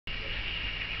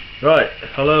Right,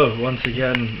 hello once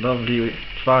again, lovely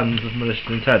fans of Malicious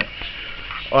Intent.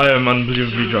 I am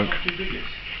unbelievably drunk.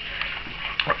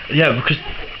 Yeah, because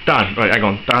Dan, right, hang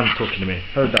on, Dan's talking to me.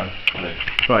 Hello, Dan. Hello.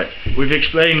 Right, we've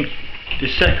explained the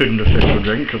second official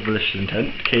drink of Malicious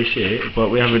Intent, KCA, but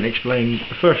we haven't explained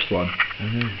the first one.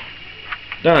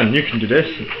 Dan, you can do this.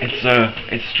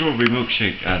 It's strawberry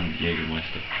milkshake and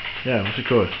Jagermeister. Yeah, what's it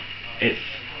called? It's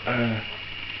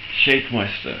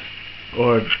Shakemiester.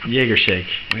 Or Jagershake.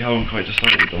 We haven't quite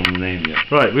decided on the name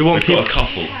yet. Right, we want We've people. got a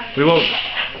couple.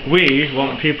 We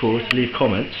want people to leave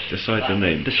comments. Decide the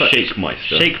name.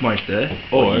 Shakemeister.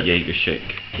 Shakemeister or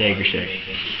Jagershake. Jagershake.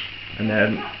 And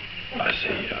then I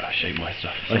say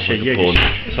Shakemeister. I say like porn.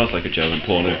 Sounds like a German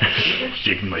porno.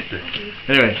 Shakemeister.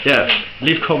 Anyway, yeah,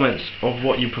 leave comments of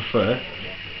what you prefer,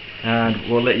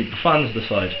 and we'll let the fans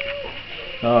decide.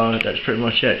 That's pretty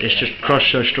much it. It's just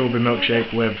crushed strawberry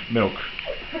milkshake with milk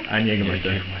and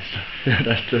Jagermeister.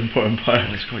 That's the important part.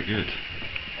 It's quite good.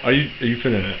 Are you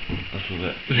feeling it? A little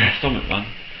bit. My stomach, man.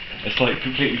 It's like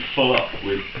completely full up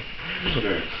with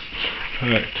spirits.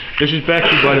 Alright. This is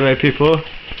Becky, by the way, people.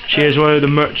 She is one of the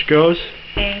merch girls.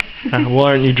 Hey.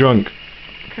 Why aren't you drunk?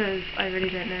 Because I really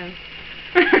don't know.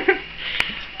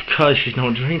 Because she's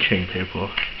not drinking, people.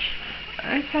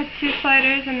 I've had 2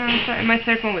 ciders and now I'm starting my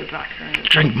third one with blackcurrant.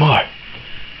 Drink more!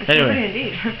 Anyway.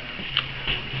 Indeed.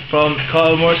 From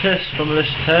Kyle Mortis from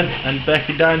Malicious Intent and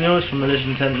Becky Daniels from Malicious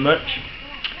Intent merch.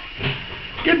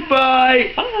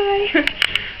 Goodbye! Bye!